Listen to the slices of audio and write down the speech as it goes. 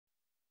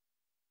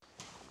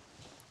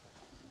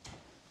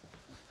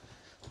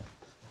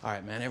All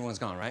right, man, everyone's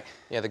gone, right?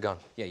 Yeah, they're gone.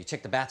 Yeah, you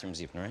checked the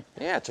bathrooms even, right?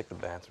 Yeah, I checked the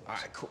bathrooms. All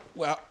right, cool.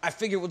 Well, I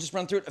figure we'll just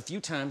run through it a few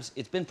times.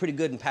 It's been pretty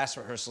good in past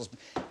rehearsals,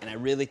 and I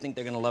really think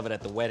they're gonna love it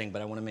at the wedding,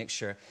 but I wanna make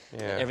sure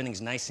that everything's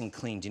nice and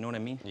clean. Do you know what I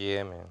mean?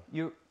 Yeah, man.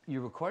 You're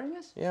recording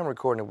this? Yeah, I'm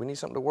recording it. We need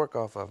something to work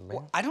off of, man.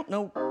 Well, I don't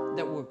know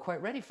that we're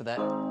quite ready for that.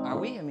 Are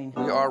we? I mean...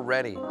 We are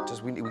ready.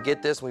 Just we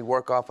get this, and we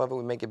work off of it,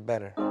 we make it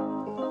better.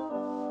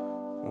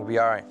 We'll be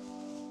all right.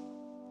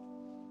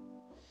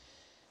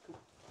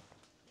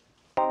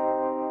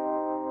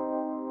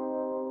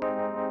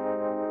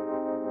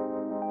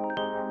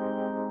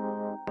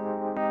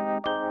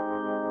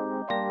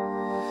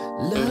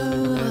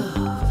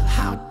 Love,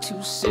 how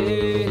to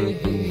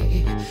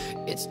say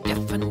its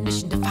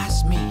definition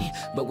defies me,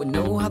 but we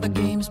know how the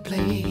game's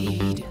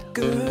played.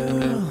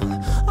 Girl,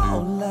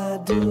 all I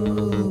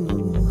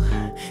do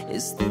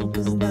is think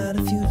about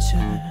a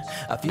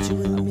future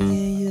with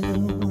me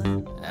and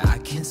you. I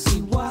can't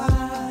see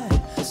why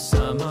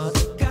some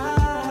other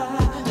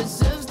guy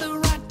deserves the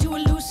right to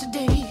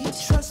elucidate.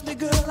 Trust me,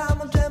 girl,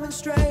 I'ma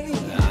demonstrate.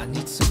 I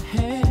need some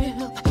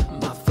help,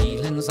 my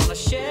feelings on a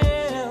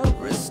shelf.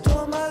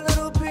 Restore my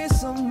little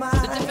peace of mind.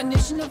 The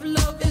definition of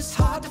love is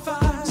hard to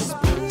find.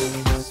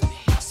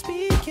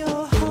 Speak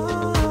your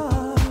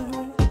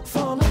heart.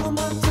 Fall on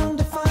my tongue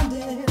to find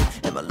it,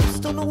 and my lips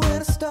don't know where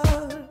to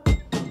start.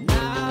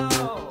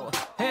 Now,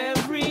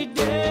 every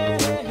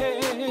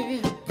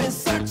day, been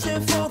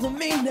searching for the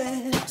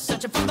meaning,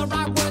 searching for the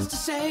right words to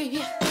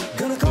say.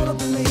 Gonna call the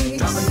police,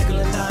 drop a nickel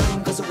and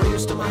dime, 'cause the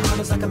race to my heart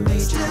is like a major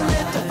still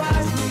it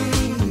defies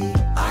me.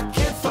 I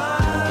can't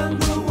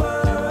find the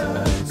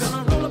words.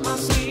 Gonna roll up my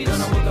sleeves,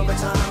 gonna work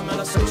overtime, and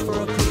I search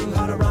for a clue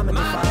how to rhyme and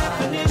define.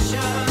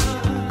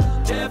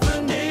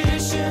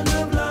 Definition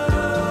of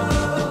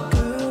love.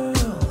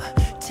 Girl,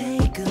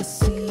 take a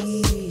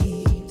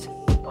seat.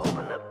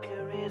 Open up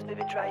your ears,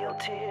 baby, dry your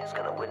tears.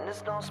 Gonna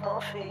witness no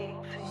small feat.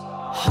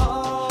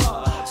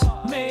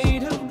 Heart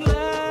made of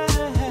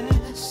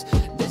glass.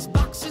 This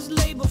box is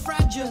labeled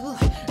fragile,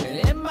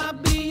 and it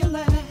might be your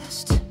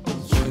last.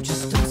 You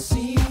just don't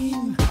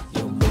seem,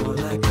 you're more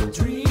like a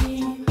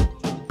dream.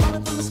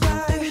 Falling from the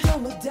sky, baby,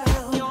 don't look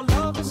down. Your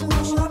love is an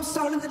ocean, I'm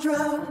starting to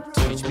drown.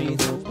 Teach me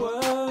the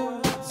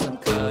words, I'm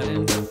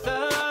cutting the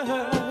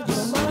thirds.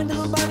 You're my mind and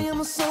my body and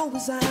my soul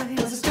reside.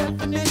 'Cause this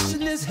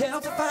definition is hell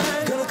to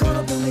find. Gonna call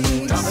the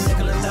police, drop a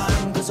nickel and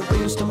dime, 'cause the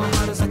race to my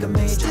heart is like a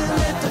major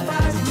still it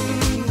defies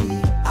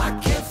me. I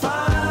can't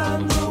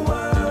find the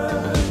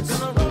words.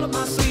 Gonna roll up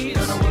my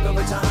sleeves, gonna work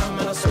overtime,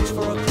 and I'll search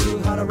for a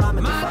clue how to rhyme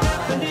and define.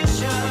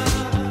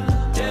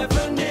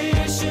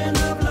 Definition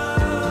of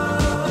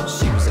love.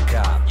 She was a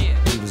cop,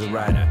 he was a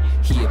writer.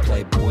 He a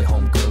playboy,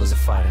 homegirl is a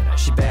fighter.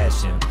 She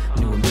badged him,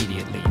 knew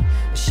immediately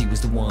she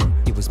was the one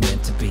he was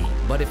meant to be.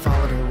 But it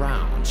followed her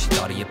around, she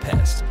thought he a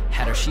pest.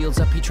 Had her shields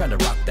up, he tried to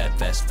rock that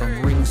vest.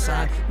 From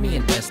ringside, me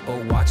and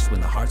Espo watched when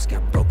the hearts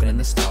got broken and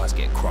the stars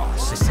get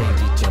crossed. They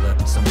saved each other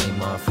so many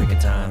more freaking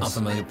times.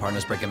 Unfamiliar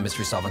partners breaking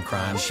mystery, solving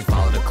crimes. She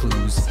followed her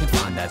clues, he'd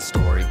find that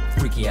story.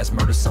 Freaky ass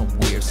murder, some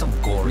weird, some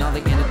gory. Now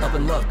they ended up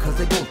in love, 'cause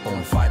they both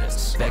born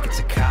fighters. Beckett's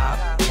a cop,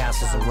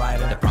 Castle's a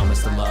writer. They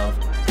promised to love,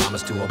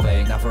 promised to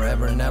obey. Now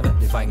forever and ever,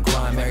 they fighting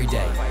crime every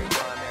day.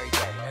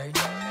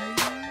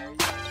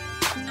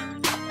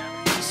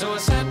 So I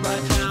sat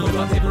right down with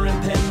my paper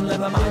and pen, let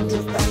my mind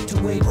drift back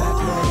to way back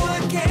when. Oh, I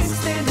can't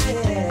stand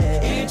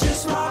it, it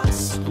just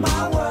rocks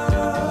my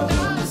world.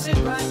 Now I sit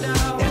right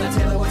down, and I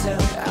tell her what's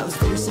up. I was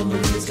fierce and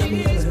it's got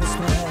me under her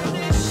spell.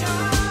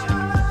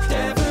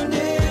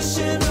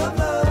 Definition of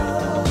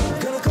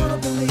love. Gonna call the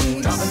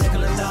police, drop a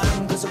nickel and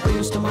dime, 'cause the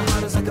race to my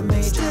heart is like a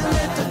major still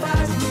it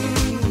defies me.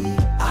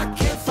 I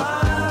can't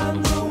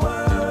find the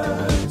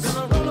words.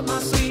 Gonna roll up my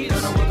sleeves,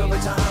 gonna work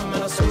overtime,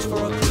 and I'll search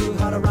for a clue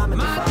how to rhyme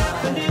and define.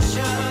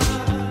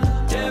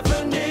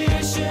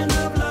 Definition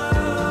of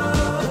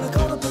love. Gonna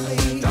call the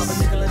police, drop a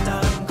nickel and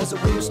dime, 'cause the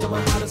race to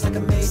my heart is like a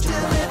major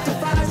still it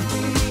defies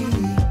me.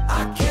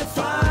 I can't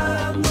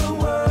find the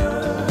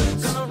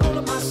words. Gonna roll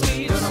up my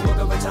sleeves, gonna work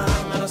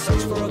overtime, and I'll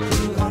search for a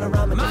clue how to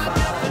rhyme and define.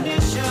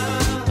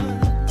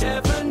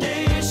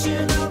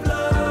 Definition of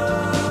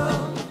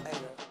love.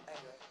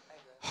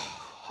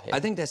 I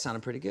think that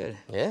sounded pretty good.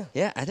 Yeah?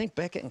 Yeah, I think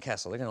Beckett and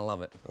Castle, they're gonna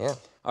love it. Yeah.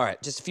 All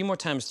right, just a few more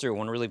times through. I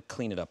wanna really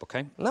clean it up,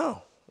 okay?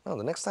 No,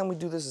 the next time we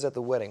do this is at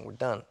the wedding. We're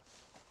done.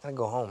 Gotta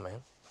go home,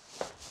 man.